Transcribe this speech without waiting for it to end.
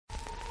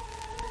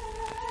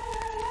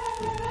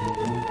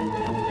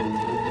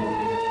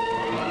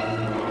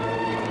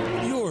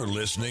You're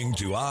listening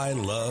to I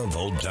Love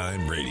Old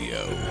Time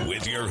Radio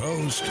with your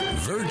host,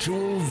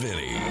 Virtual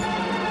Vinny.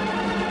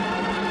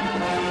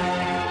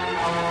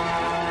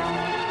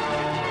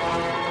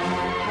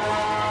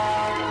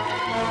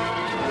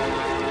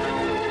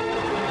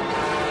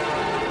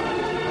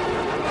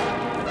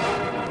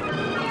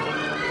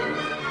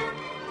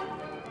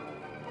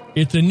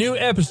 It's a new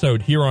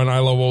episode here on I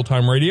Love Old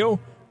Time Radio.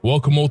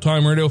 Welcome, Old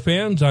Time Radio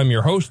fans. I'm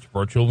your host,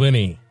 Virtual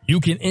Vinny. You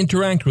can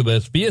interact with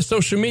us via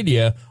social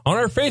media on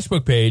our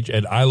Facebook page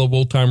at I Love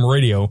Old Time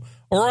Radio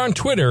or on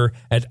Twitter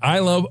at I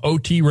Love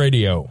OT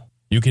Radio.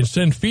 You can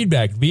send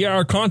feedback via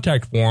our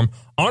contact form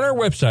on our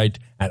website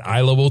at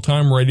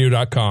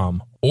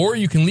iloveoldtimeradio.com, or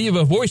you can leave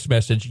a voice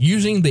message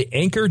using the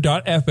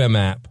Anchor.fm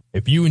app.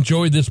 If you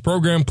enjoyed this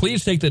program,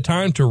 please take the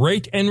time to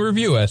rate and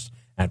review us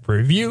at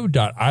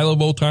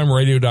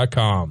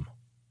review.iloveoldtimeradio.com.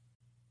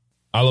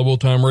 I Love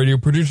Old Time Radio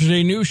produces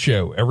a new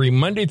show every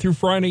Monday through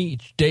Friday,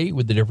 each day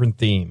with a different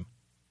theme.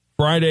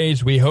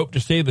 Fridays, we hope to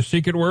say the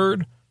secret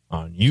word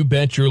on You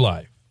Bet Your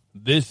Life.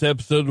 This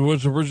episode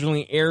was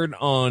originally aired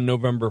on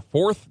November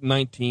 4th,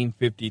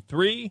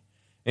 1953.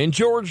 And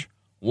George,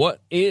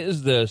 what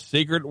is the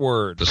secret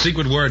word? The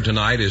secret word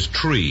tonight is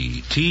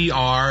tree,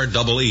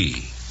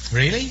 T-R-E-E.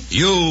 Really?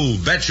 You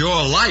bet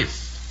your life.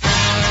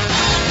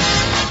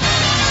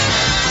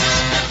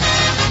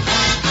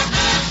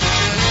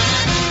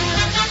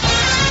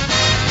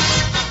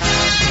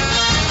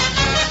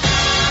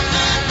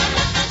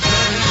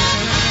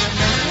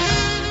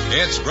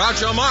 It's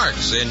Groucho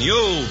Marx in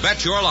You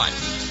Bet Your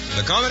Life,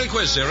 the comedy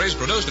quiz series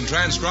produced and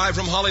transcribed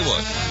from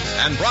Hollywood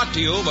and brought to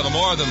you by the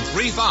more than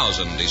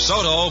 3,000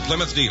 DeSoto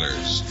Plymouth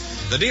dealers.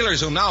 The dealers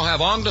who now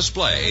have on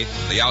display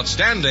the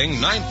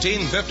outstanding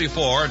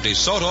 1954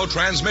 DeSoto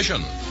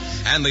transmission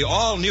and the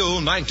all-new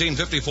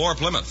 1954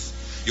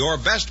 Plymouth, your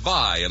best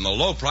buy in the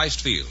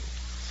low-priced field.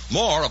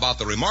 More about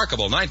the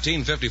remarkable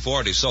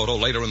 1954 DeSoto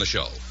later in the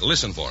show.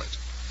 Listen for it.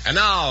 And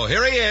now,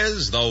 here he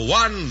is, the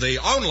one, the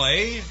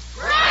only...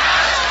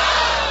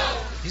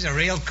 He's a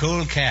real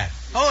cool cat.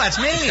 Oh, that's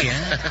me.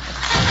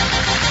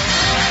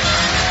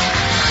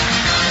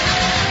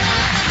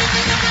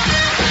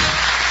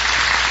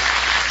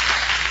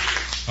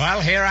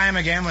 Well, here I am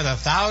again with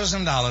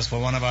 $1,000 for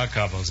one of our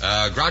couples.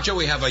 Groucho,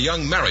 we have a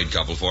young married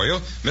couple for you.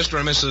 Mr.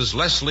 and Mrs.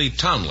 Leslie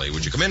Townley.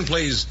 Would you come in,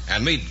 please,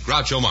 and meet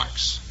Groucho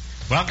Marx?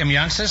 Welcome,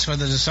 youngsters, for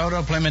the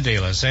DeSoto Plymouth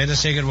dealer. Say the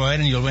secret word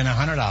and you'll win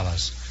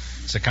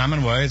 $100. It's a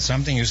common word,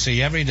 something you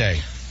see every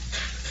day.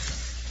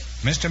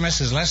 Mr. and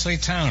Mrs. Leslie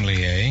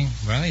Townley, eh?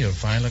 Well, you're a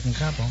fine-looking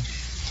couple.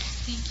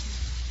 Thank you.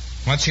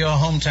 What's your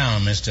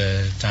hometown,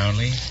 Mr.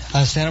 Townley?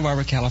 Santa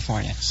Barbara,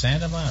 California.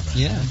 Santa Barbara?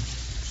 Yeah.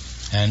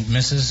 And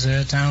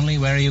Mrs. Townley,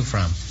 where are you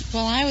from?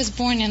 Well, I was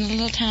born in a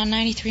little town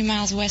 93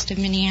 miles west of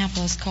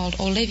Minneapolis called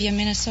Olivia,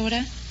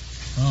 Minnesota.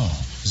 Oh,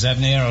 is that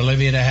near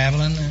Olivia de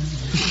Havilland? No.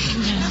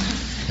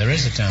 There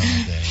is a town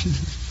like that.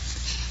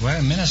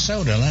 Well,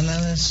 Minnesota,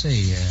 let's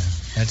see.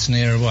 That's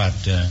near what,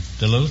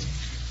 Duluth?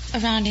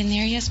 Around in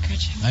there, yes,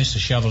 Gretchen. I used to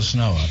shovel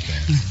snow up there.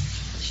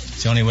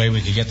 It's the only way we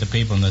could get the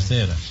people in the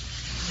theater.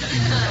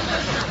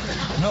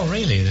 No,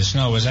 really, the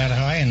snow was that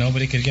high and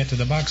nobody could get to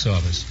the box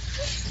office.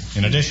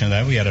 In addition to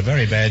that, we had a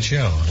very bad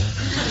show.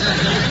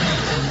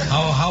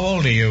 How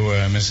old are you,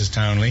 Mrs.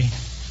 Townley?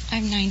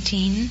 I'm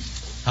 19.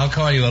 I'll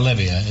call you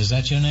Olivia. Is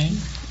that your name?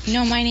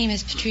 No, my name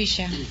is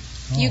Patricia.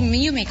 Oh.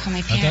 You may call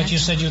me Pat. I thought you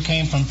said you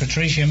came from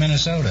Patricia,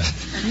 Minnesota.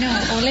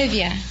 No,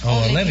 Olivia.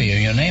 Oh, Olivia.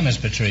 Your name is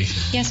Patricia.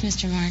 Yes,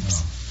 Mr.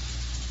 Marx. Oh.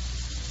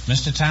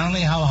 Mr.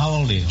 Townley, how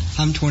old are you?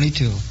 I'm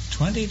 22.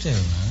 22. Oh,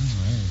 well,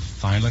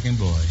 fine-looking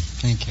boy.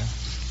 Thank you.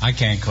 I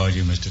can't call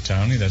you Mr.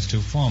 Townley. That's too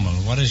formal.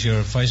 What is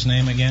your first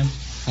name again?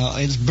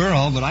 It's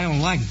Burl, but I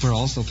don't like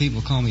Burl, so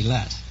people call me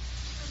Les.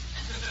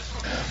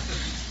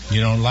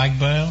 You don't like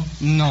Burl?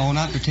 No,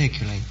 not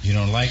particularly. You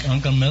don't like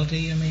Uncle Milty,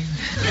 you mean?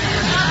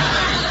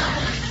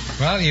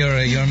 Well,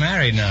 you're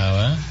married now,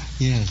 huh?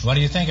 Yes. What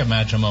do you think of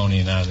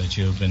matrimony now that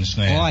you've been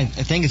snared? Well, I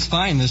think it's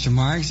fine, Mr.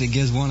 Marks. It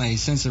gives one a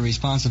sense of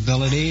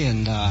responsibility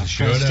and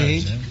sure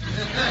prestige. Does,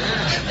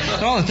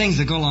 But all the things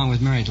that go along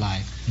with married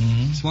life.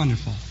 Mm-hmm. It's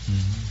wonderful.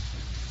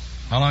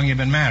 Mm-hmm. How long you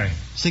been married?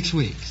 6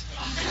 weeks.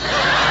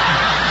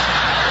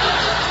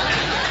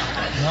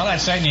 Well, that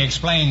certainly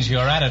explains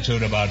your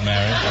attitude about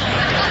marriage.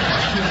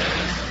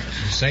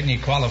 You're certainly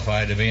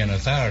qualified to be an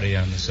authority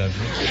on the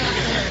subject.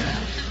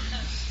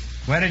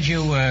 Where did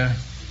you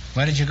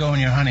go on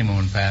your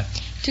honeymoon, Pat?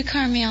 To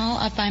Carmel,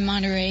 up by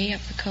Monterey,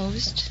 up the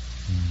coast.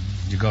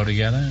 You go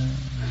together?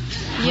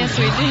 Yes,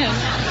 we did.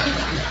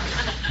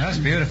 That's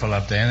beautiful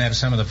up there, and they have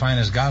some of the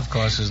finest golf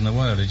courses in the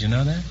world. Did you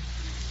know that?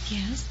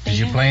 Yes. Did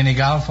you play any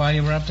golf while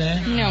you were up there?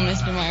 No,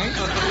 Mr. Marks.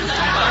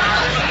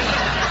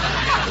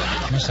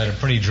 You must have had a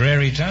pretty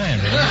dreary time,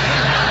 didn't you?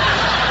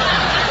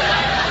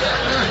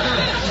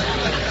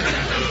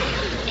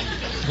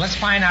 Let's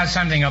find out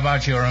something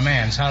about your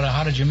romance.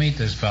 How did you meet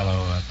this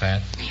fellow,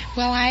 Pat?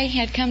 Well, I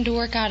had come to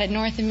work out at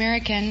North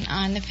American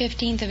on the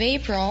 15th of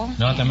April.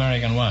 North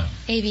American what?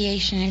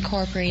 Aviation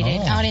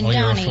Incorporated, Oh. out in Oh,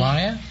 Downey. you're a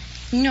flyer?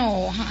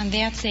 No,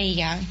 that's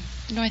a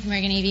North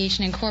American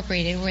Aviation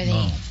Incorporated where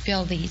they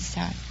build these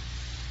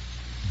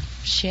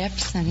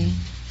ships and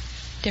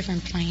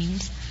different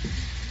planes.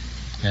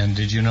 And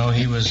did you know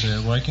he was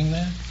working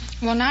there?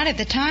 Well, not at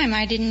the time.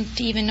 I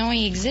didn't even know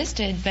he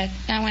existed, but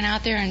I went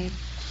out there and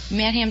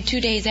met him 2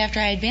 days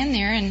after I had been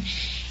there, and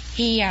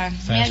he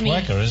met me. Fast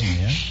worker, isn't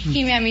he? Yeah?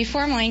 He met me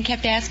formally and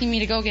kept asking me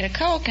to go get a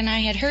Coke, and I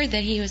had heard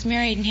that he was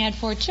married and had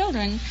 4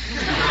 children.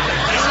 So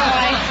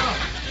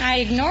I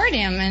ignored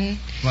him, and...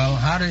 Well,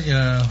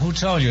 who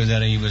told you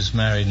that he was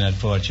married and had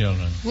 4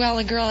 children? Well,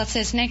 the girl that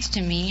sits next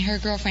to me, her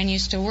girlfriend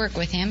used to work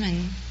with him,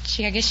 and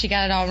I guess she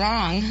got it all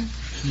wrong.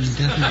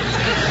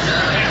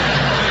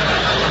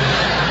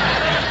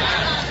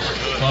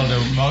 Well,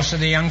 do most of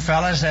the young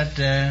fellas at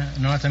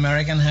North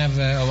American have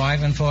a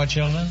wife and 4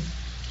 children?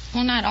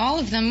 Well, not all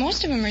of them.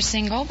 Most of them are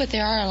single, but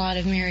there are a lot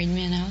of married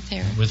men out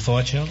there. With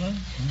 4 children?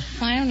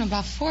 Well, I don't know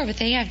about 4, but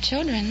they have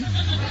children.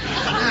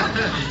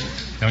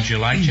 Don't you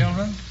like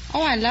children?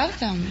 Oh, I love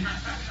them.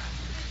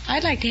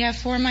 I'd like to have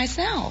 4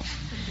 myself.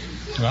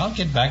 Well,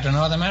 get back to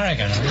North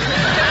America.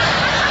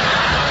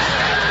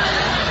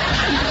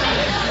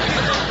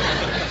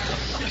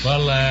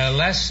 Well,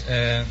 Les,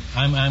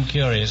 I'm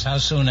curious. How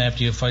soon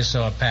after you first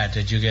saw Pat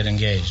did you get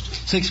engaged?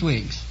 6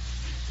 weeks.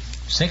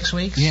 6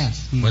 weeks? Yes.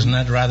 Mm-hmm. Wasn't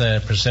that rather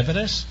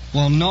precipitous?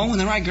 Well, no. When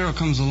the right girl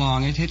comes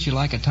along, it hits you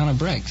like a ton of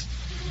bricks.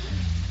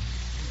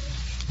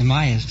 In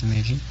my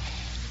estimation.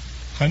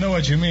 I know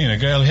what you mean. A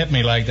girl hit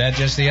me like that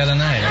just the other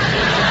night.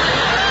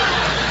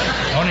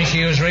 Only she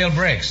used real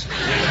bricks.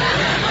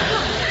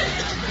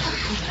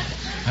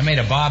 I made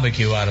a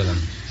barbecue out of them.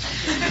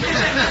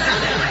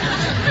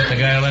 Put the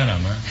girl in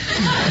them, huh?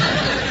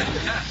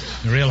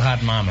 Real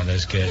hot mama,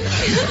 this kid.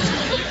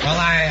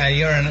 Well,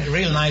 you're a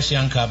real nice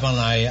young couple, and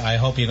I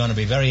hope you're going to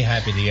be very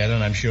happy together,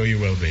 and I'm sure you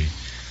will be.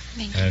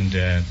 Thank you. And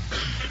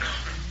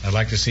I'd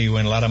like to see you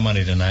win a lot of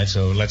money tonight,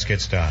 so let's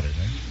get started.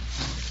 Huh?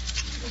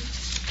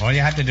 All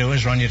you have to do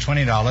is run your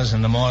 $20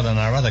 into more than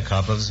our other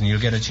couples, and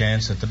you'll get a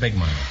chance at the big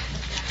money.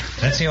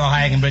 Let's see how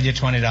high I can bid you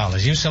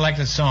 $20. You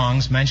selected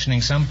songs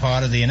mentioning some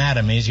part of the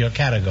anatomy as your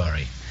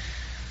category.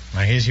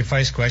 Now, here's your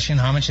first question.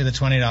 How much of the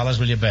 $20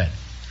 will you bet?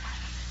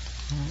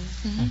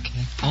 Mm-hmm.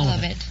 Okay. All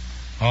of it.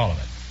 All of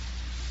it.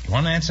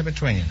 One answer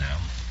between you now.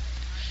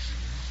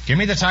 Give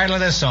me the title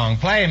of this song.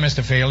 Play,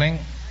 Mr. Fielding.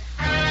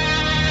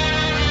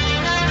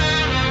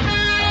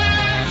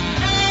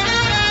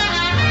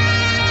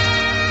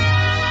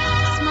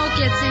 Smoke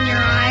gets in your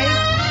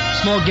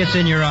eyes. Smoke gets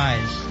in your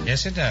eyes.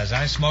 Yes, it does.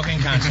 I'm smoking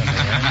constantly.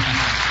 Well,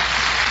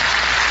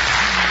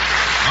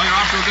 you're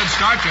off to a good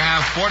start. You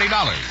have $40.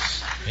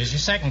 Here's your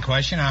second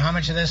question. Now, how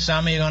much of this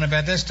sum are you going to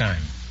bet this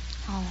time?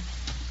 All of it.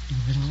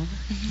 Mm-hmm.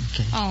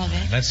 Okay. All of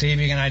it. Let's see if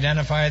you can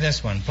identify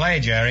this one. Play,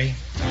 Jerry.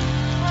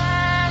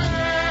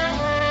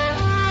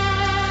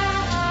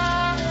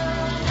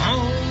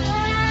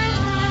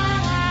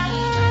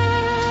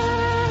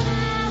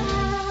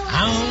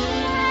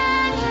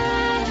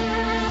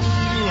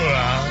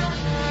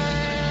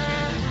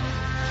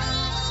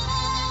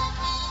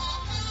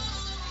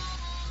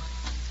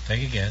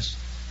 Take a guess.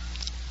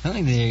 I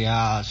think they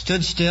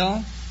stood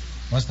still.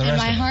 What's the And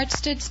rest my of it? heart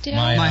stood still.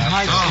 My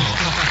heart stood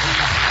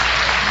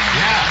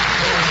Yeah.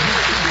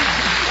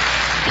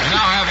 You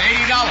now have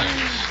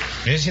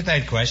 $80. Here's your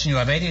third question. You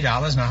have $80.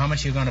 Now, how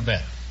much are you going to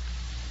bet?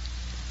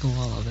 still. Go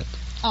all of it.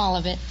 All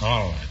of it.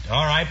 All right.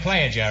 All right,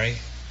 play it, Jerry.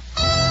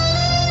 Time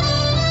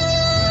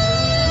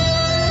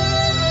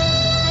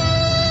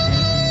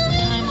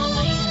on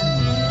my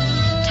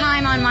hands.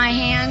 Time on my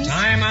hands.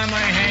 Time on my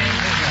hands.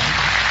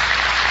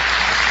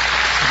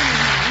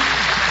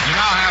 You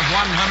now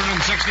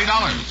have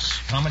 $160.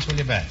 How much will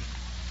you bet?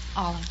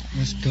 All of it.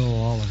 Let's go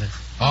all of it.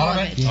 All of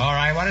of it. it? All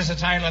right. What is the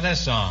title of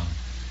this song?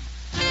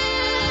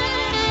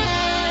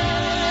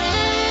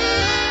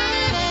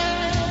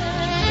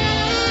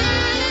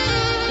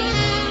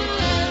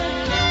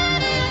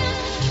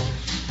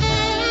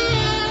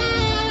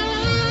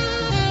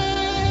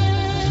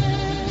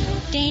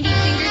 Dainty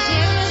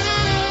fingertips.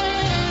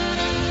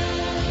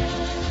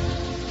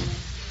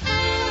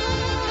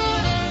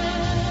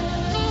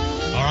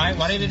 All right.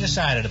 What have you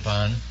decided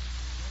upon?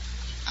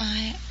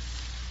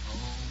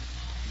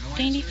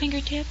 Dainty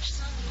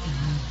fingertips.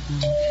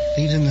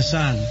 Feet in the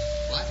sun.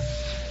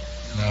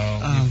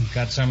 No, you've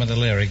got some of the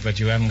lyric, but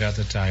you haven't got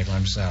the title.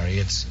 I'm sorry.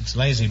 It's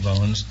Lazy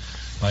Bones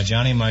by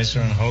Johnny Mercer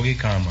and Hoagie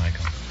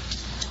Carmichael.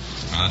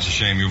 Well, that's a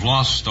shame. You've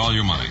lost all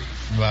your money.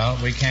 Well,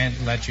 we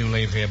can't let you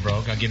leave here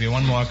broke. I'll give you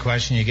one more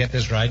question. You get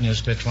this right, and you'll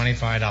split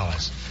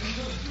 $25.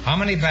 How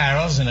many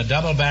barrels in a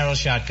double-barrel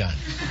shotgun?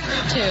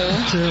 2.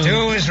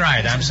 2 is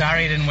right. I'm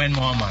sorry you didn't win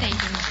more money.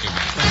 Thank you.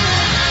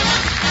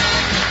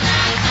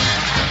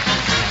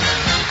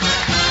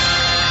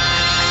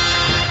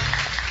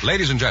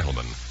 Ladies and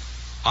gentlemen,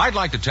 I'd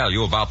like to tell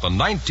you about the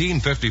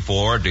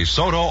 1954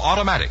 DeSoto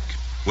Automatic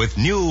with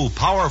new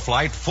Power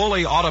Flight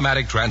fully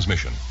automatic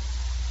transmission.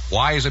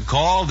 Why is it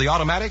called the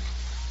Automatic?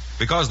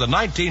 Because the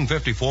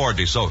 1954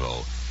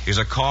 DeSoto is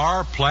a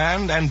car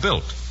planned and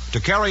built to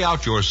carry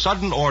out your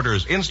sudden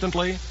orders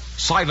instantly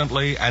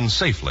silently, and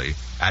safely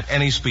at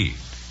any speed.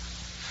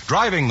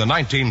 Driving the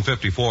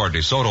 1954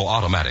 DeSoto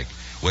Automatic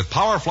with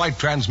Power Flight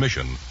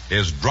transmission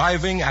is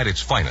driving at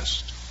its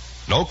finest.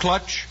 No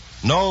clutch,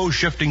 no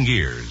shifting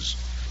gears.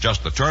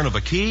 Just the turn of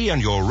a key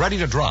and you're ready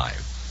to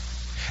drive.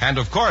 And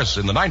of course,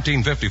 in the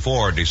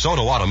 1954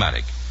 DeSoto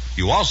Automatic,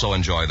 you also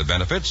enjoy the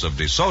benefits of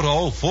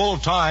DeSoto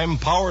full-time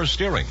power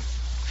steering.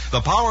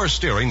 The power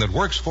steering that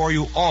works for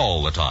you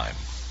all the time.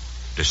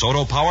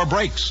 DeSoto Power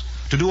Brakes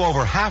to do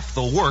over half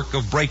the work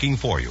of braking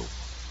for you.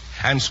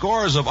 And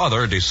scores of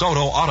other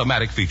DeSoto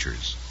automatic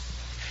features.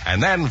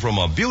 And then from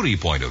a beauty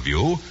point of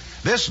view,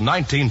 this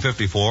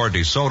 1954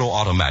 DeSoto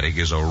Automatic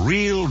is a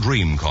real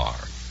dream car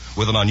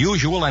with an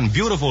unusual and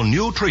beautiful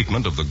new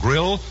treatment of the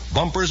grille,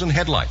 bumpers, and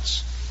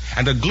headlights,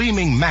 and a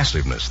gleaming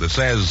massiveness that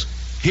says,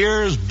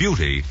 here's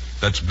beauty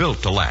that's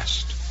built to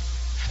last.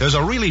 There's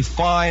a really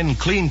fine,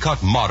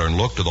 clean-cut, modern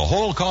look to the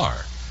whole car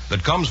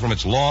that comes from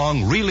its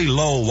long, really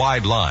low,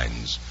 wide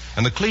lines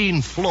and the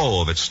clean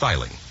flow of its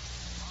styling.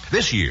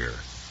 This year,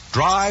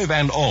 drive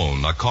and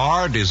own a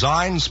car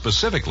designed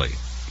specifically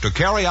to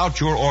carry out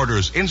your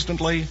orders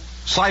instantly,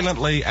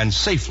 silently, and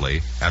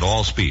safely at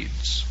all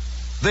speeds.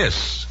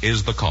 This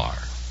is the car.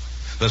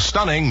 The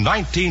stunning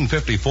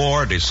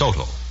 1954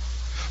 DeSoto.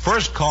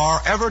 First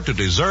car ever to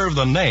deserve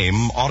the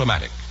name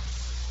Automatic.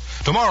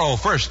 Tomorrow,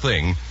 first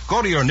thing,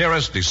 go to your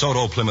nearest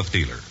DeSoto Plymouth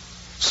dealer.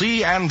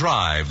 See and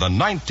drive the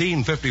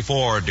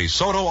 1954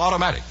 DeSoto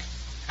Automatic.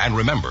 And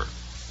remember,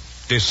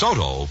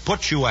 DeSoto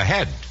puts you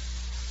ahead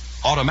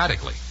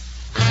automatically.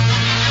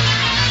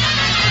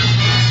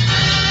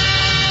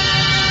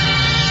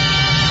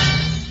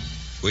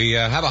 We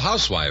have a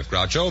housewife,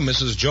 Groucho,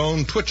 Mrs.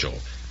 Joan Twitchell,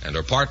 and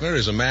her partner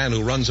is a man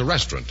who runs a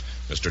restaurant,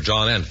 Mr.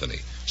 John Anthony.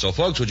 So,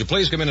 folks, would you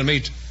please come in and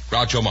meet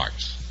Groucho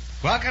Marx?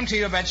 Welcome to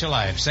You Bet Your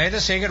Life. Say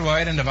the secret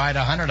word and divide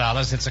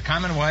 $100. It's a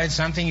common word,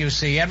 something you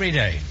see every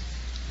day.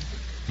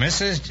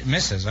 Mrs.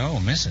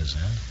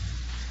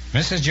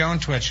 Joan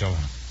Twitchell.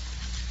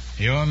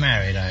 You're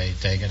married, I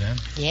take it, huh?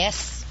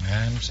 Yes.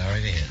 I'm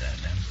sorry to hear that,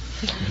 then.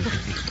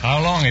 How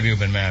long have you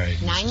been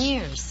married? 9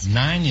 years.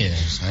 9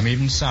 years. I'm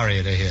even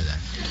sorrier to hear that.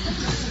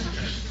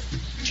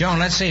 Joan,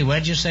 let's see.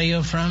 Where'd you say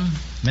you're from?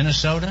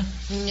 Minnesota?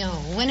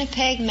 No,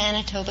 Winnipeg,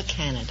 Manitoba,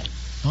 Canada.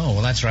 Oh,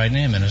 well, that's right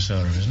near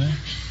Minnesota, isn't it?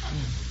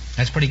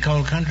 That's pretty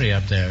cold country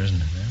up there, isn't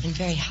it? Huh? And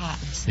very hot.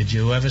 Did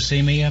you ever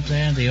see me up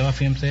there at the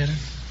Orpheum Theater?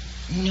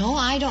 No,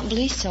 I don't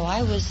believe so.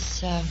 I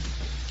was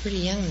pretty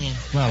young then.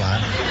 Well,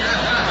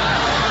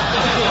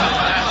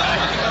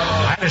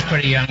 I was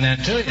pretty young then,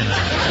 too, you know.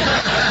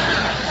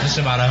 This is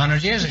about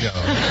 100 years ago.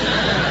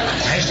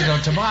 I used to go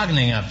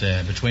tobogganing up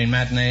there between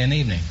matinee and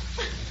evening.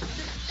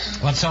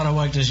 What sort of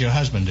work does your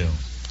husband do?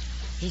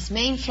 He's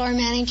main floor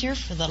manager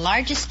for the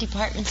largest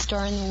department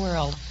store in the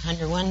world,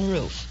 under one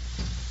roof.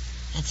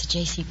 That's a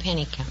J.C.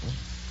 Penney company.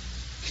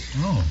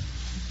 Oh.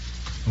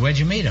 Where'd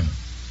you meet him?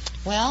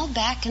 Well,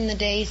 back in the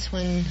days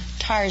when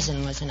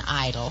Tarzan was an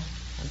idol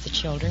of the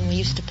children, we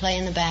used to play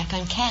in the back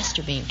on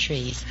castor bean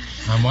trees.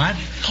 On what?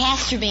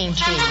 Castor bean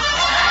trees.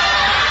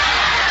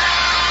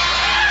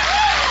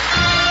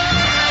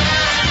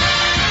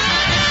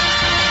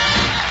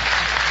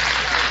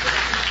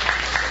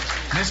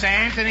 Mr.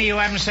 Anthony, you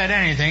haven't said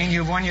anything.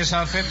 You've won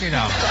yourself $50.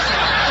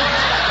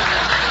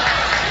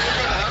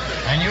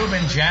 And you've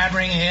been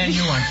jabbering here and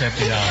you won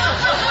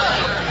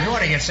 $50. You ought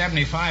to get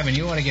 75 and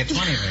you ought to get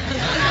 20.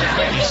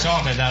 You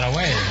salted that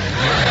away.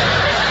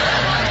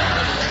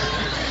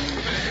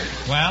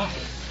 Well,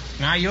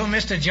 now you're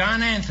Mr.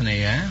 John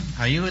Anthony, eh?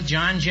 Are you with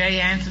John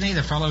J. Anthony,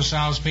 the fellow who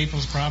solves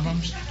people's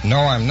problems? No,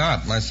 I'm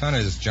not. My son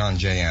is John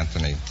J.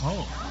 Anthony.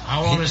 Oh,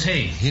 how old is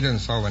he? He didn't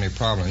solve any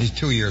problem. He's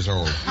 2 years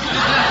old.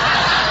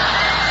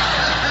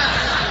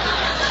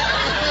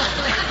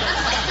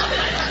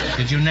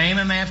 Did you name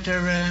him after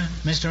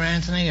Mr.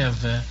 Anthony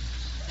of the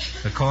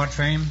court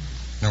fame?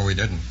 No, we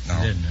didn't. No.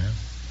 You didn't, huh?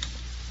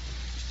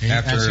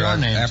 That's your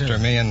name, after too.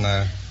 me and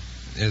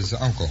his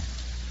uncle.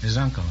 His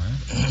uncle,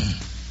 huh?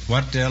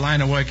 What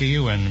line of work are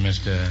you in,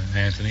 Mr.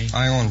 Anthony?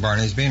 I own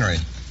Barney's Beanery.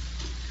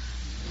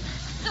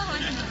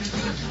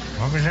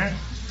 What was that?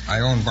 I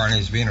own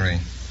Barney's Beanery.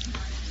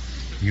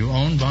 You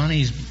own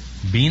Barney's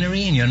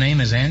Beanery and your name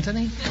is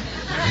Anthony?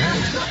 Yeah.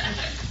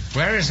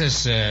 Where is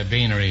this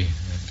beanery?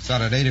 It's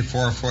out at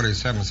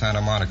 8447 Santa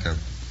Monica,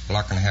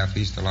 block and a half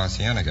east of La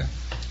Cienega.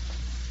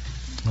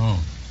 Oh.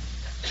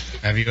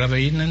 Have you ever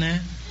eaten in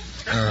there?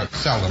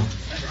 Seldom.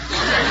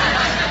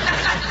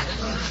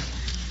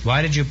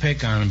 Why did you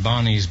pick on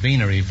Barney's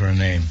Beanery for a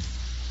name?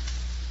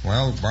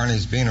 Well,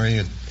 Barney's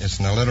Beanery, it's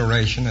an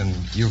alliteration and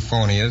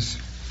euphonious.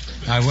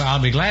 I'll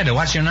be glad to.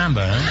 What's your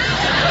number, huh?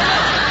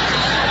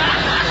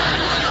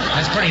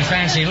 That's pretty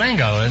fancy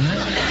lingo, isn't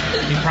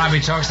it? He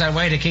probably talks that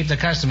way to keep the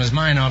customer's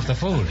mind off the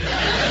food.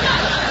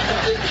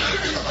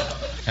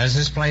 Has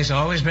this place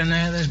always been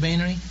there, this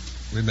beanery?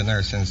 We've been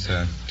there since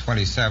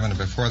 27.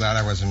 Before that,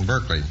 I was in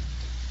Berkeley,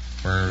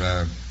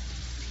 where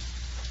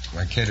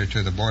I catered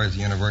to the boys at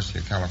the University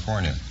of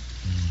California.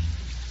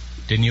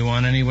 Didn't you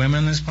want any women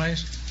in this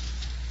place?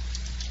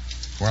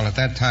 Well, at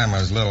that time, I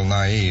was a little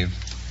naive.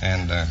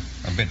 and a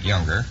bit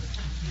younger.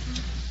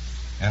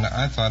 And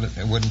I thought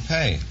it wouldn't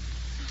pay.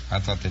 I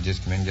thought they'd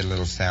just come in and get a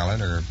little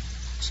salad or a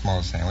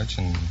small sandwich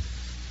and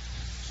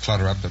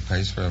clutter up the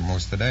place for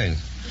most of the day.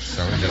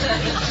 So we just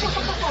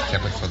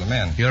kept it for the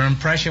men. Your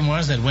impression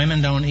was that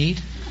women don't eat?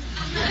 It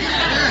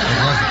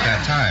was at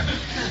that time.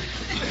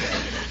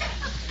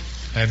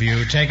 Have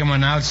you taken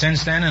one out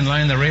since then and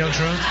learned the real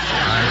truth?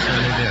 I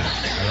certainly did.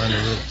 I learned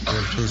the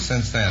real truth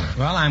since then.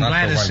 Well, I'm Not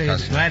glad for to one see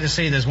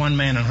customer. there's one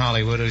man in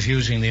Hollywood who's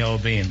using the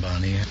old bean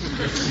bunny.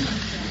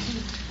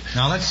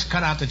 Now let's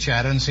cut out the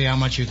chatter and see how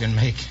much you can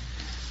make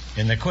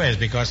in the quiz,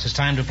 because it's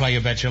time to play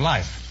You Bet Your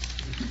Life.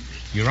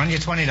 You run your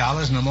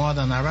 $20 no more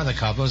than our other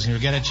couples, and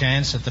you'll get a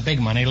chance at the big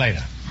money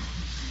later.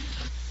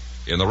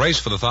 In the race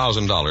for the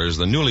 $1,000,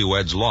 the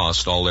newlyweds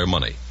lost all their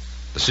money.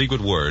 The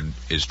secret word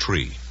is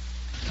tree.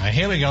 Now,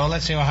 here we go.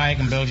 Let's see how high I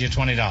can build your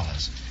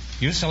 $20.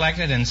 You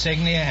selected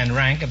insignia and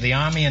rank of the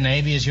Army and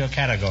Navy as your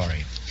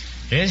category.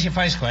 Here's your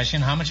first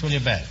question. How much will you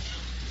bet?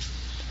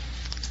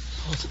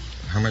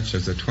 How much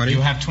is it, 20? You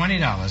have $20.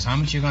 How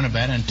much are you going to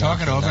bet? And talk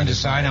it over and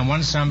decide on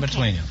one sum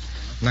between you.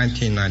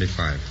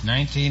 $19.95.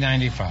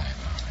 $19.95. All right.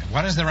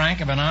 What is the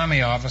rank of an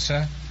Army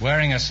officer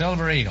wearing a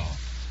silver eagle?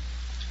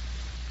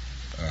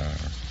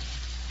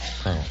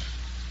 Colonel.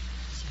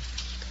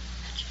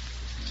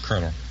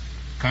 Colonel.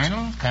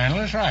 Colonel? Colonel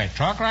is right.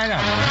 Talk right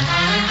up.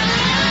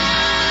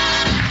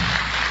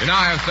 You now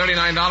have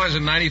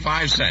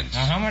 $39.95.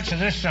 Now, how much of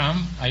this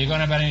sum are you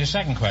going to bet on your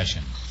second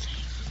question?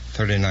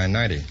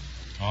 $39.90.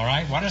 All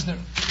right. What is the...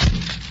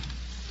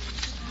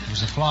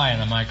 There's a fly in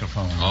the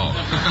microphone. Oh.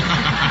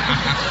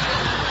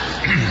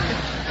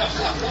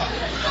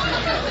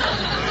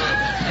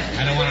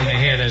 I don't want him to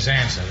hear this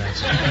answer,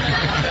 that's it.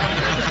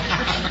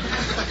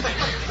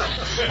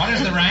 What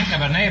is the rank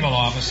of a naval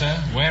officer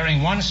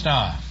wearing 1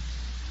 star?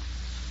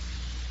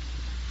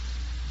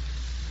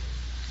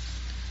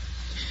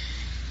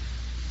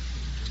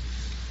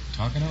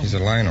 Talk it over. He's a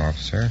line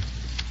officer.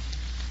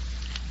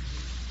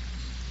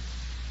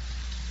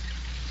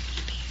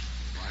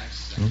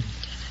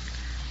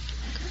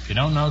 If you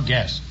don't know,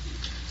 guess.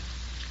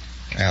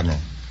 Admiral.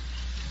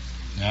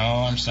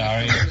 No, I'm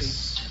sorry.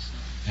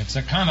 It's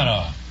a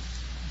Commodore.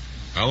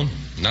 Well,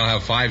 now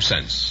have 5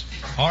 cents.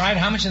 All right,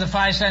 how much of the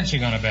 5 cents you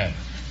going to bet?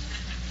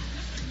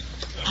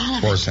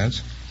 4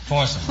 cents.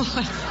 4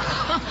 cents.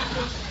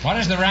 What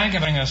is the rank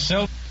of a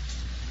silver?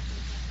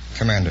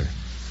 Commander.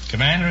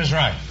 Commander is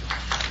right.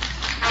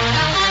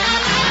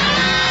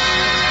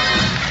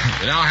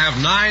 You now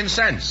have 9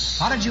 cents.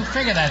 How did you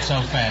figure that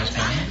so fast,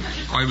 man?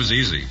 Oh, it was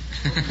easy.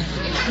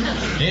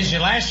 Here's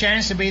your last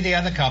chance to be the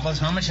other couples.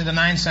 How much of the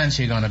 9 cents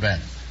are you going to bet?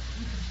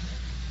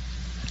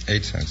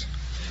 8 cents.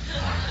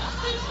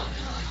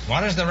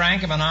 What is the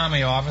rank of an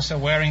Army officer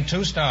wearing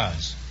 2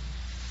 stars?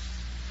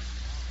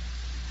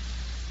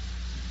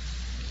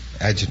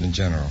 Adjutant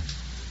General.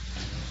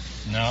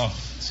 No,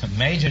 it's a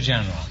Major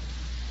General.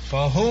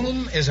 For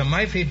whom is a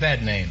Murphy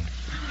bed named?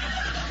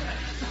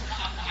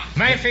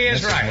 Murphy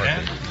is Mrs. right,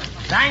 Murphy. huh?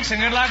 Thanks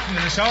and good luck from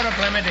the DeSoto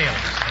Plymouth dealers.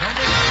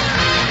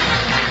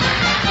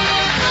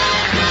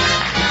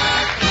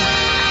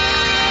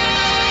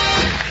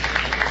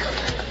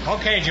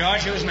 Okay,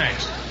 George, who's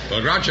next?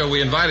 Well, Groucho,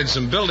 we invited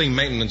some building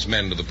maintenance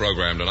men to the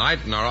program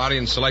tonight, and our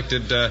audience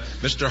selected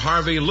Mr.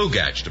 Harvey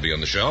Lugach to be on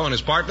the show, and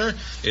his partner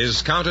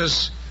is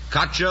Countess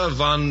Katja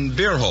von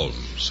Beerholm.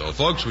 So,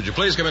 folks, would you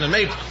please come in and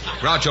meet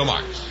Groucho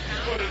Marx?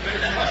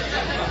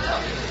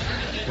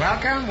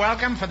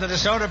 Welcome for the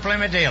DeSoto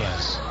Plymouth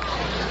dealers.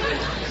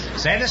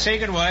 Say the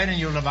secret word and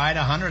you'll divide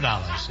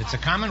 $100. It's a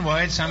common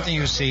word, something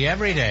you see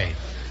every day.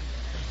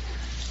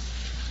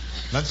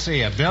 Let's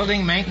see, a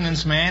building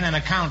maintenance man and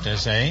a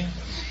countess, eh?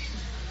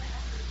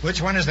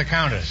 Which one is the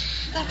countess?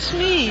 That's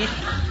me.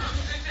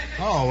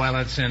 Oh, well,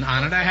 it's an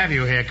honor to have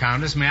you here,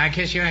 Countess. May I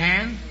kiss your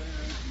hand?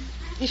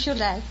 If you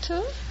like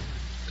to.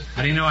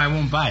 How do you know I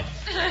won't bite?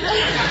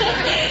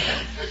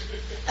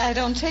 I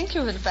don't think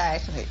you will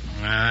bite me.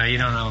 You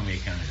don't know me,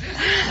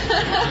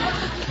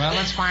 Countess. Well,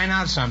 let's find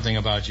out something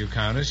about you,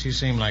 Countess. You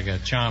seem like a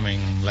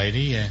charming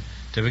lady.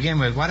 To begin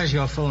with, what is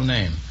your full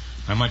name?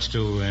 I'm much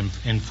too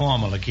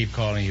informal to keep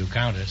calling you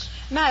Countess.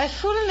 My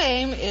full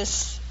name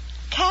is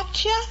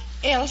Katja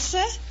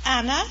Else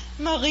Anna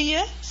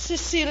Maria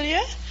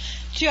Cecilia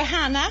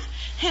Johanna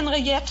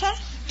Henrietta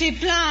de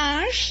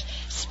Blanche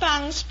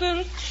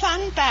Spangsbull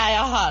van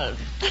Beierholm.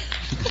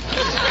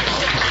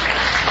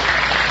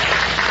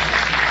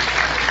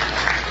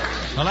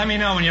 Well, let me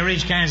know when you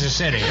reach Kansas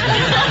City. I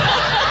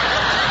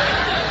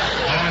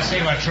want to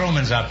see what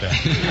Truman's up to.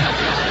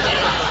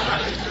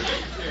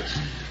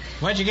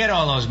 Where'd you get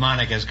all those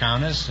monikers,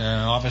 Countess?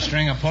 Off a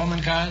string of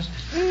Pullman cars?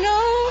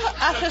 No,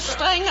 off a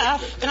string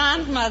of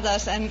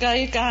grandmothers and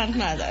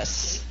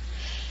great-grandmothers.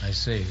 I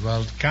see.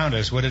 Well,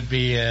 Countess, would it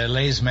be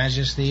lèse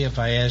majesty if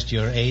I asked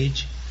your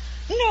age?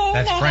 No,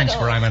 That's not French at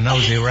for all. I'm a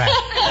nosy rat.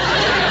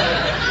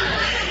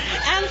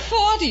 I'm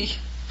 40.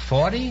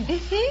 40?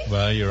 Mm-hmm.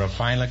 Well, you're a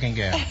fine-looking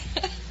girl.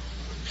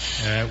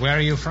 Where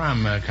are you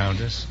from,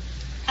 Countess?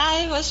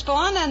 I was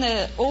born in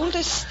an old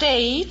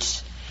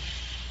estate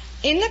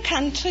In the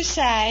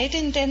countryside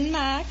in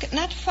Denmark,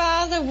 not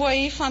far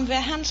away from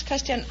where Hans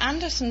Christian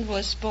Andersen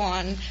was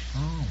born.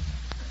 Oh.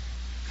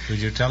 Could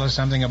you tell us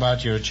something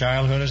about your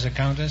childhood as a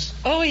countess?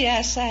 Oh,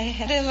 yes, I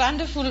had a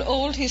wonderful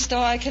old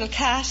historical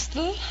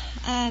castle,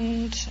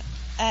 and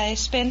I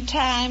spent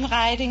time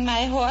riding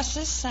my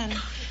horses and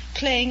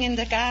playing in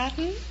the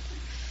garden.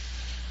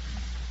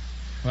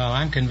 Well,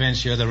 I'm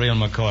convinced you're the real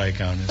McCoy,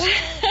 Countess.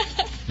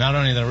 Not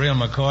only the real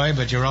McCoy,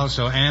 but you're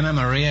also Anna,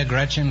 Maria,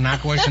 Gretchen,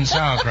 Knockwurst, and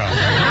Sauerkraut.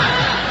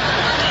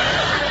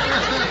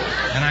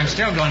 And I'm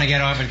still going to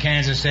get off at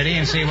Kansas City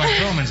and see what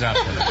Truman's up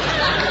to.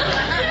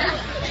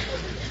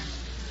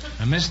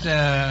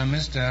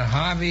 Mr.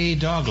 Harvey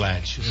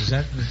Doglatch, is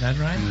that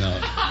right? No.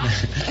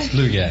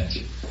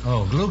 Glugach.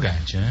 Oh,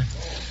 Glugach, huh?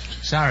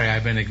 Sorry,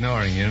 I've been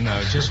ignoring you.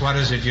 No, just what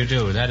is it you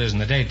do? That is in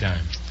the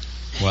daytime.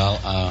 Well,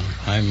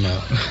 I'm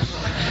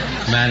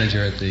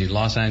manager at the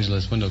Los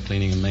Angeles Window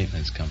Cleaning and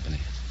Maintenance Company.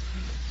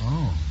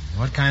 Oh,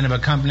 what kind of a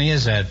company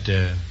is that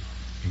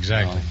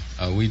exactly?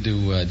 Well, we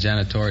do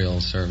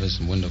janitorial service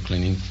and window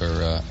cleaning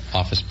for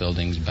office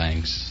buildings,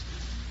 banks,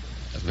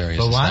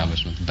 various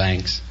establishments.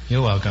 Banks.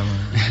 You're welcome.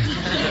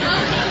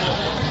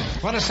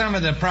 What are some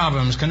of the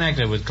problems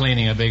connected with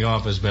cleaning a big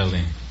office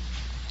building?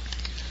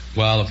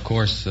 Well, of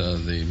course,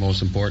 the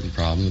most important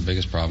problem, the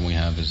biggest problem we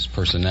have is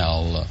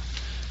personnel.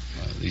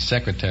 The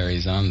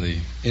secretaries in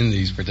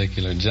these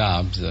particular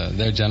jobs,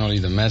 they're generally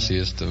the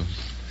messiest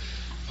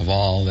of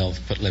all. They'll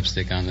put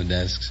lipstick on the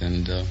desks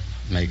and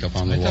makeup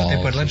on the walls. I thought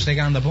they put lipstick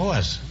on the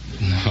boss.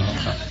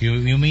 No.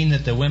 You mean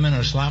that the women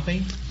are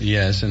sloppy?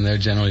 Yes, and they're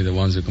generally the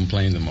ones who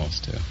complain the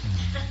most, too.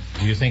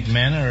 Do you think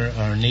men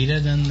are neater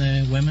than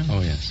the women?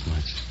 Oh, yes,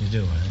 much. You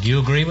do, huh? Do you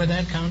agree with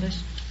that,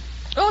 Countess?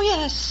 Oh,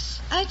 yes,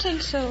 I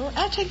think so.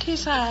 I think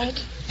he's right.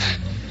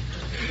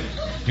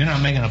 You're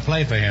not making a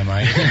play for him,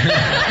 are you? He's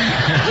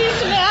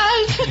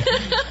married.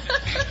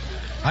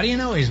 How do you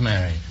know he's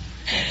married?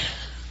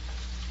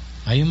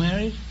 Are you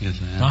married? Yes,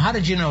 I am. Well, how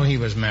did you know he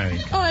was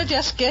married? Oh, I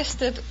just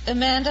guessed it. A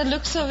man that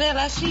looks so well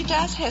as he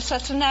does has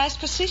such a nice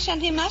position.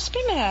 He must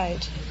be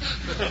married.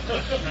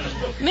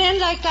 Man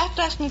like that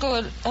doesn't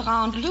go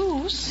around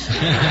loose.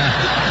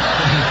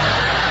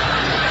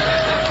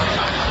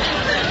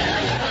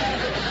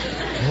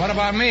 What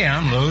about me?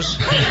 I'm loose.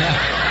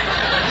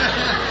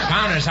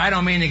 Countess, I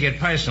don't mean to get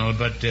personal,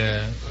 but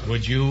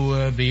would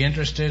you be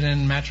interested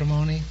in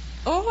matrimony?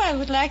 Oh, I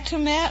would like to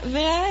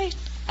marry.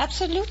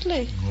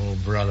 Absolutely. Oh,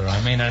 brother,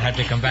 I may not have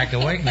to come back to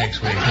work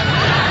next week.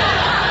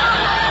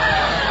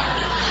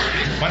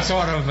 What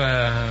sort of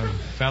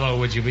fellow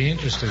would you be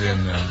interested in?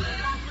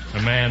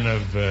 A man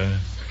of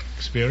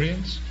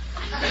experience?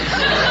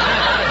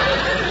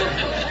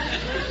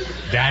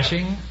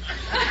 Dashing?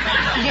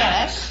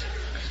 Yes.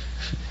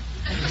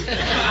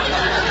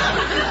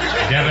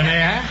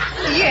 Debonair?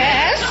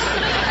 Yes.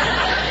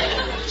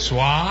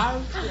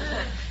 Suave?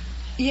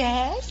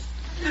 Yes.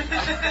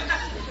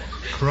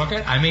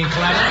 Crooked? I mean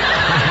clever?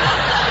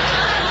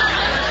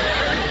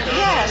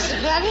 Yes,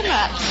 very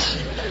much.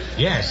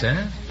 Yes,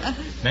 eh?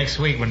 Next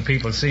week when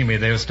people see me,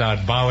 they'll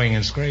start bowing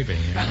and scraping.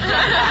 You know?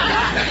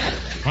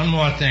 One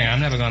more thing.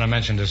 I'm never going to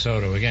mention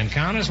DeSoto again.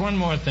 Countess, one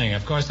more thing.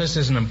 Of course, this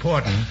isn't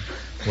important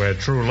where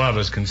true love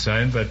is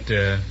concerned, but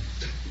do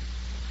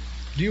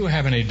you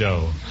have any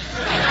dough?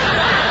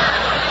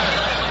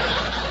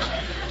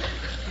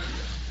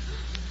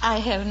 I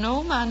have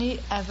no money.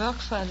 I work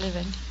for a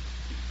living.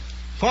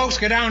 Folks,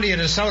 get down to your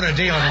DeSoto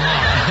dealer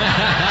tomorrow.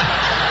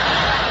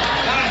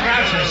 Tell him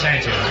Groucho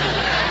sent you.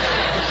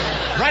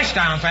 Rush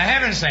down, for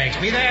heaven's sakes.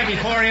 Be there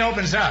before he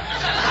opens up.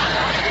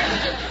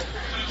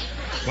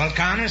 Well,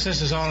 Countess,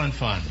 this is all in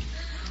fun.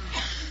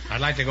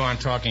 I'd like to go on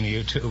talking to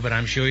you, too, but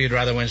I'm sure you'd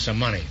rather win some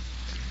money.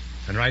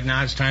 And right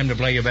now it's time to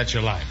play You Bet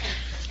Your Life.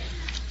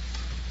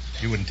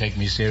 You wouldn't take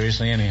me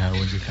seriously anyhow,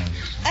 would you,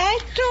 Countess? I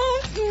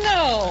don't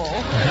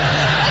know.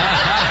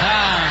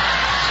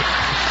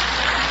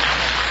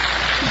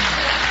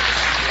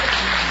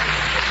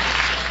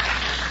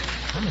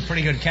 I'm a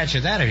pretty good catch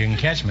at that if you can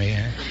catch me.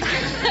 Eh?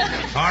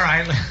 All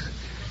right.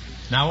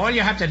 Now, all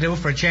you have to do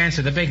for a chance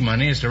at the big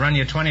money is to run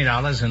your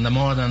 $20 into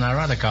more than our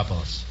other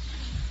couples.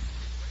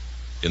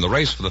 In the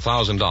race for the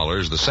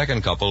 $1,000, the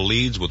second couple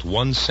leads with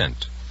 1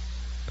 cent.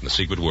 And the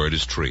secret word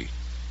is tree.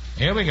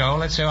 Here we go.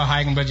 Let's see how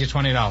high I can bid you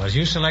 $20.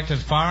 You selected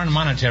foreign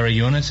monetary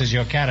units as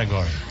your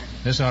category.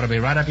 This ought to be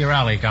right up your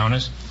alley,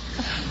 Countess.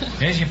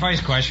 Here's your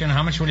first question.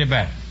 How much will you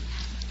bet?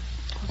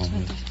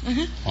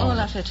 All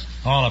of it.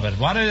 All of it.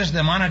 What is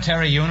the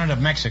monetary unit of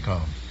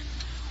Mexico?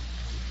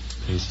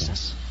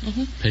 Pesos.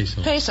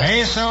 Pesos.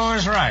 Peso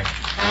is right.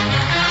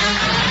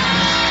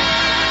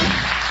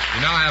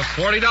 You now have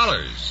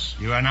 $40.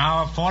 You are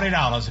now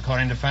 $40,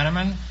 according to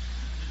Fenneman.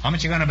 How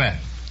much you going to bet?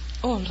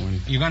 All.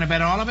 You going to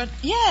bet all of it?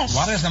 Yes.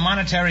 What is the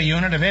monetary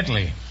unit of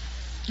Italy?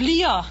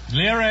 Lira.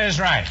 Lira is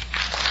right.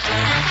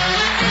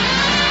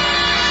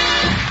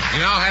 You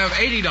now have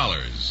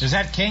 $80. Is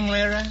that King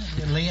Lear?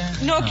 Lear?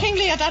 No, King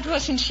Lear, that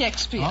was in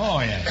Shakespeare. Oh,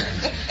 yes.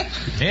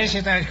 Here's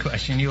your third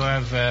question. You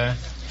have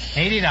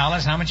 $80.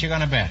 How much you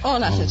going to bet?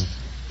 All of it.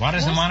 What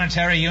is the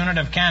monetary unit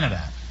of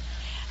Canada?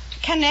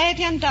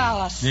 Canadian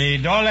dollars. The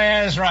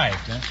dollar is right.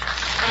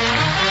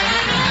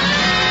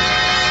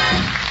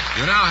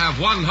 You now have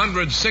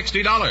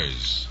 $160.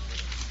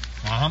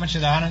 Now, how much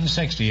of the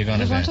 160 you going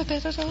to You want bet? to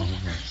bet it all?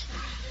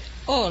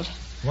 All.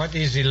 What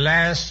is the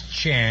last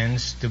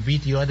chance to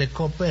beat your other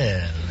couple?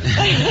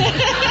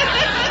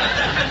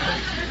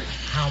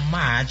 How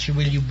much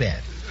will you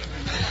bet?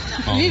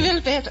 We will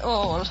bet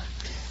all.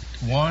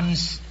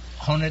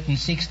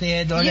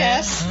 $160?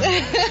 Yes.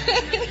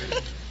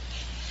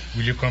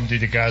 Will you come to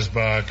the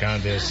Casbah,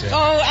 Countess?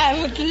 Oh,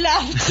 I would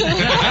love to.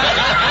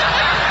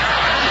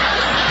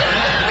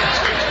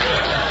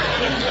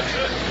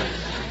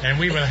 And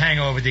we will hang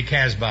over the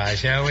Casbah,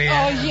 shall we?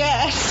 Oh,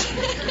 yes.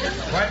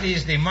 What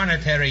is the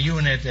monetary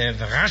unit of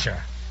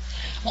Russia?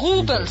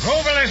 Rubles.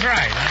 Ruble is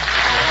right.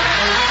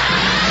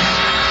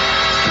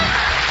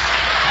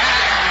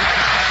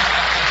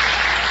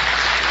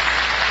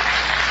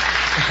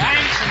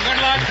 Thanks and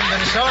good luck from the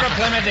DeSoto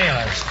Plymouth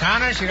dealers.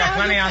 Connors, you got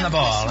plenty on the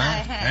ball,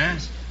 huh?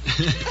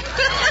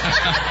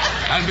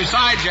 And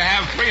besides, you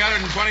have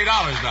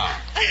 $320 now.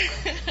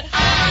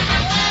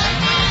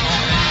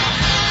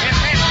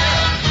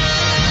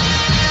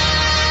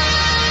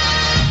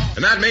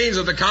 And that means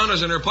that the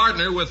Countess and her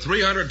partner with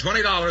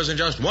 $320 in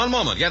just one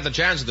moment get the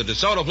chance at the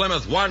DeSoto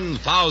Plymouth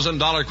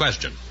 $1,000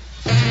 question.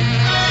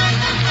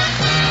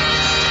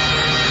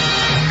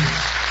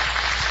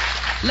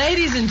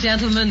 Ladies and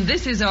gentlemen,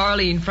 this is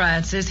Arlene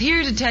Francis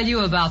here to tell you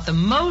about the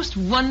most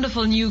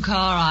wonderful new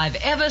car I've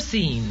ever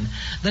seen,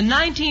 the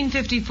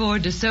 1954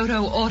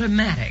 DeSoto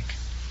Automatic.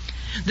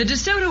 The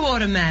DeSoto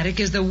Automatic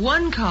is the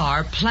one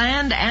car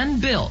planned and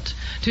built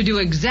to do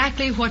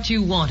exactly what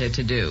you want it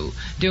to do.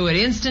 Do it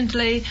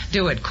instantly,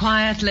 do it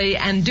quietly,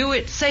 and do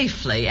it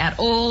safely at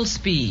all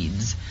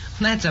speeds.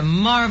 That's a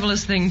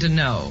marvelous thing to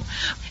know.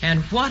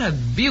 And what a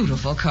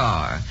beautiful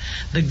car.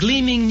 The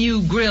gleaming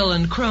new grille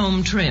and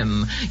chrome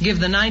trim give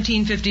the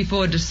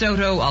 1954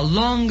 DeSoto a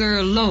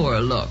longer, lower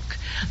look.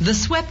 The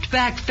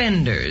swept-back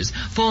fenders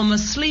form a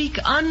sleek,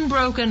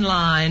 unbroken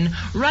line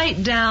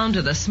right down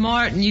to the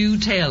smart new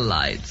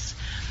taillights.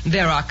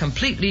 There are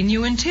completely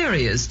new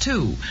interiors,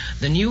 too.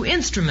 The new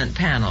instrument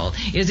panel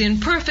is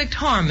in perfect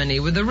harmony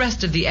with the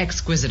rest of the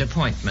exquisite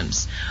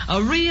appointments. A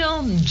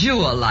real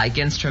jewel-like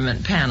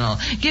instrument panel,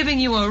 giving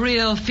you a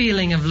real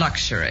feeling of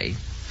luxury.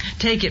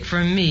 Take it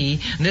from me,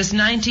 this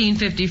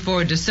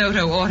 1954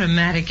 DeSoto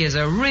Automatic is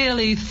a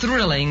really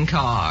thrilling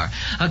car.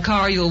 A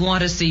car you'll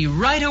want to see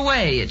right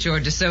away at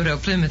your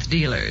DeSoto Plymouth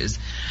dealers.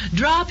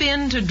 Drop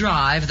in to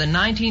drive the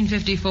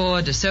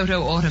 1954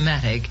 DeSoto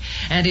Automatic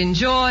and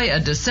enjoy a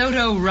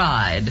DeSoto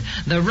ride.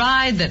 The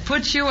ride that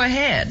puts you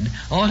ahead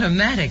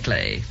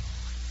automatically.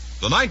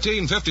 The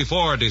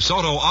 1954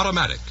 DeSoto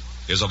Automatic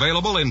is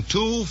available in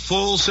two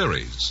full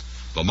series.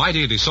 The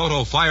mighty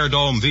DeSoto Fire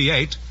Dome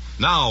V8,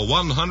 now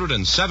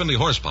 170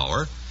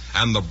 horsepower,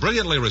 and the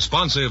brilliantly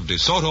responsive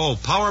DeSoto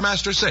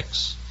PowerMaster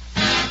 6.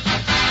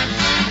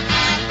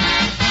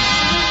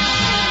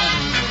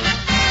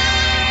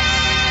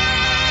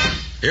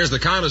 Here's the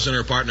Countess and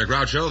her partner,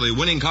 Groucho, the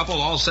winning couple,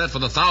 all set for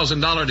the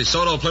 $1,000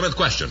 DeSoto Plymouth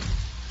question.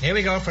 Here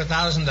we go for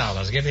 $1,000.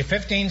 I'll give you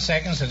 15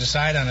 seconds to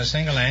decide on a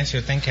single answer.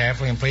 Think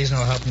carefully, and please no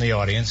help from the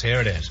audience.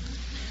 Here it is.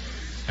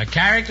 A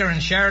character in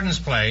Sheridan's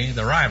play,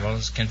 The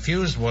Rivals,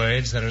 confused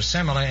words that are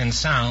similar in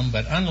sound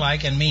but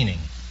unlike in meaning.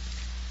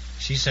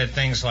 She said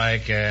things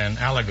like an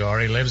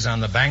allegory lives on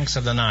the banks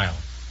of the Nile.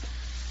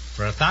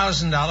 For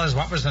 $1,000,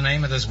 what was the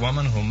name of this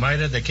woman who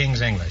murdered the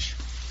King's English?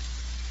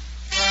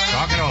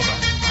 Talk it over.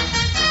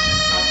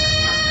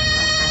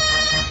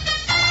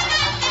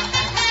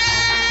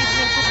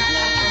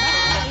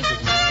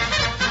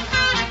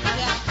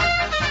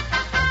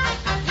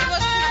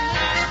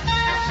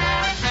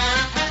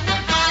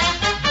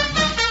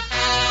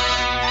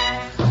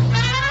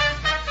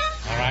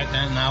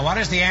 What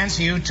is the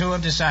answer you two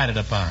have decided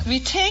upon? We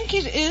think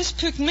it is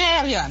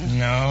Pygmalion.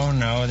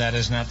 No, that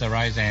is not the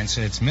right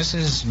answer. It's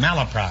Mrs.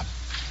 Malaprop.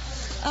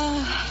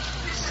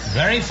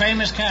 Very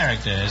famous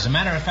character. As a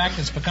matter of fact,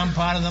 it's become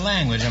part of the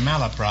language. A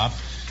malaprop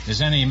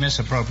is any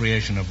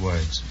misappropriation of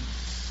words.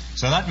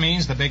 So that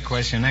means the big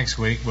question next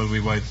week will be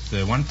worth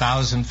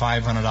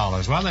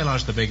 $1,500. Well, they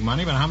lost the big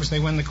money, but how much they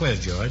win the quiz,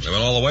 George? They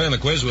went all the way in the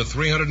quiz with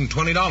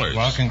 $320.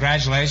 Well,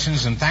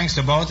 congratulations, and thanks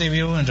to both of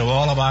you and to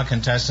all of our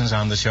contestants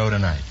on the show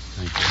tonight.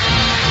 Thank you.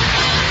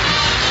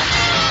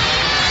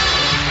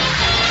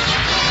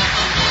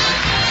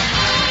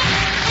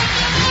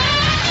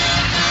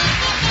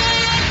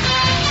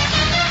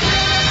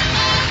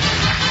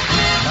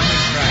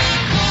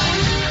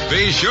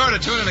 Be sure to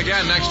tune in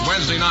again next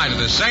Wednesday night at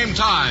the same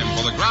time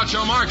for the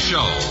Groucho Marx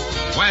Show,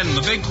 when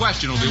the big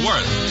question will be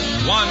worth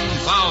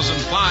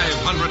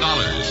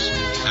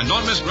 $1,500. And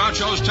don't miss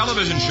Groucho's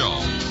television show,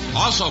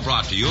 also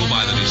brought to you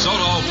by the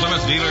DeSoto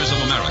Plymouth Dealers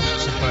of America.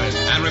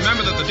 And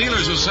remember that the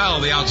dealers who sell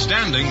the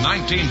outstanding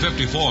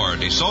 1954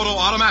 DeSoto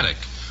Automatic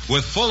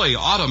with fully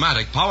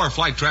automatic power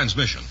flight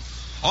transmission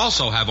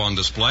also have on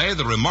display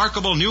the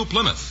remarkable new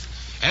Plymouth,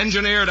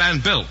 engineered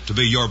and built to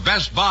be your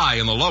best buy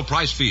in the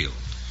low-price field.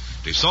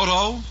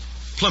 DeSoto,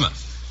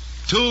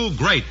 Plymouth. Two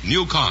great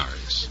new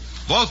cars.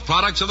 both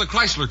products of the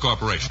Chrysler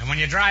Corporation. And when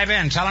you drive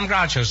in, tell them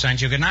Groucho sent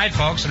you. Good night,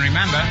 folks, and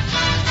remember,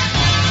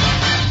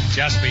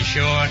 just be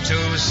sure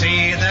to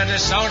see the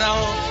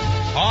DeSoto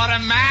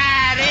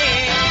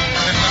Automatic.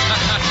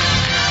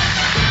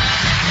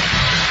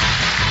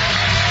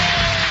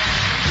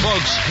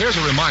 Folks, here's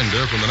a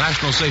reminder from the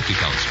National Safety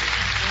Council.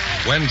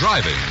 When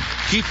driving,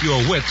 keep your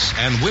wits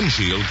and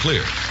windshield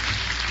clear.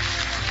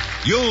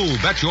 You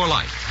Bet Your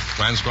Life,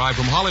 transcribed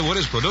from Hollywood,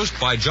 is produced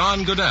by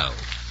John Goodell.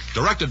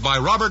 Directed by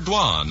Robert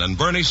Dwan and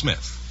Bernie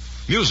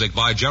Smith. Music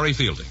by Jerry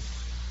Fielding.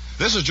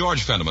 This is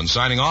George Fenneman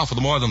signing off for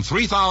the more than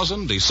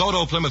 3,000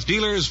 DeSoto Plymouth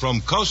dealers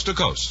from coast to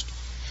coast.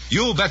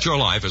 You Bet Your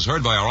Life is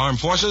heard by our armed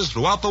forces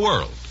throughout the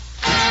world.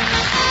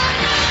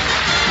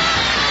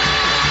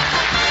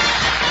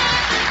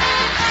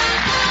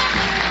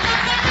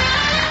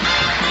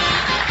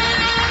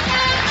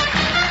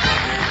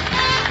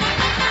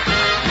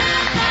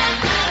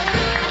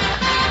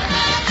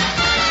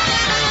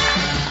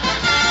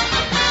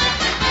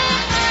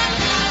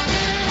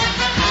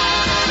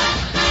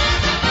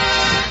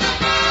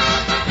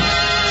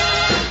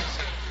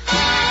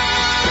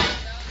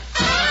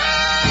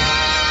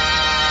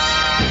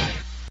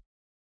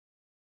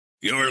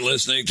 You're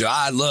listening to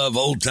I Love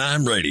Old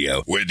Time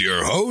Radio with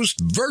your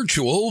host,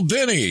 Virtual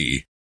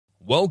Vinny.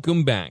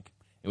 Welcome back.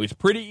 It was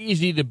pretty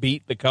easy to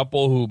beat the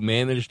couple who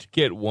managed to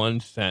get 1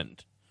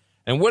 cent.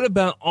 And what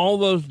about all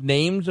those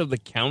names of the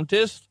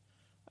Countess?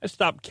 I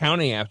stopped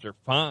counting after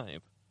 5. I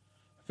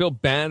feel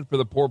bad for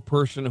the poor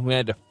person who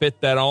had to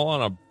fit that all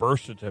on a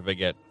birth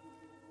certificate.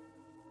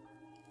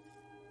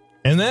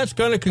 And that's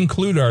going to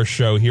conclude our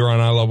show here on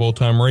I Love Old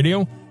Time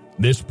Radio.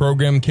 This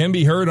program can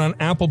be heard on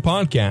Apple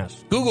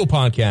Podcasts, Google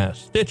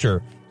Podcasts,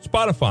 Stitcher,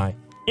 Spotify,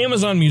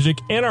 Amazon Music,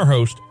 and our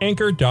host,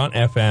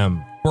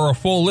 Anchor.fm. For a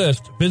full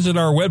list, visit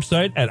our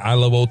website at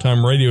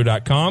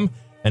iloveoldtimeradio.com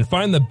and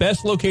find the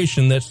best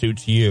location that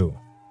suits you.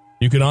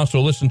 You can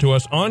also listen to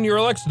us on your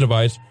Alexa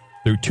device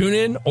through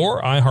TuneIn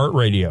or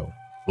iHeartRadio.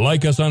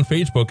 Like us on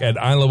Facebook at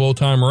I Love Old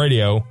Time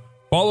Radio.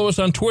 Follow us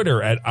on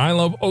Twitter at I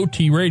Love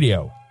OT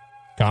Radio.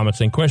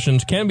 Comments and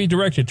questions can be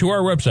directed to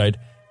our website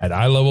at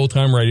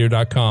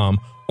iloveoldtimeradio.com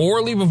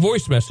or leave a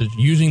voice message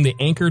using the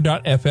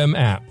Anchor.fm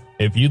app.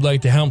 If you'd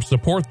like to help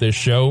support this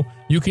show,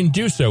 you can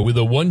do so with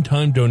a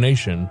one-time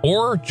donation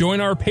or join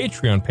our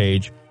Patreon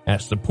page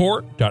at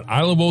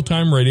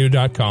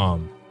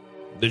support.iloveoldtimeradio.com.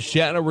 The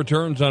Shadow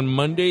returns on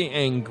Monday,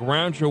 and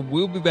Groucho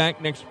will be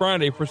back next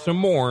Friday for some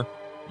more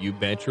You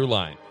Bet Your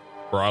Life.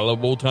 For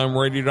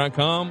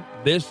iloveoldtimeradio.com,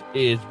 this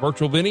is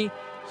Virtual Vinny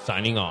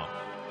signing off.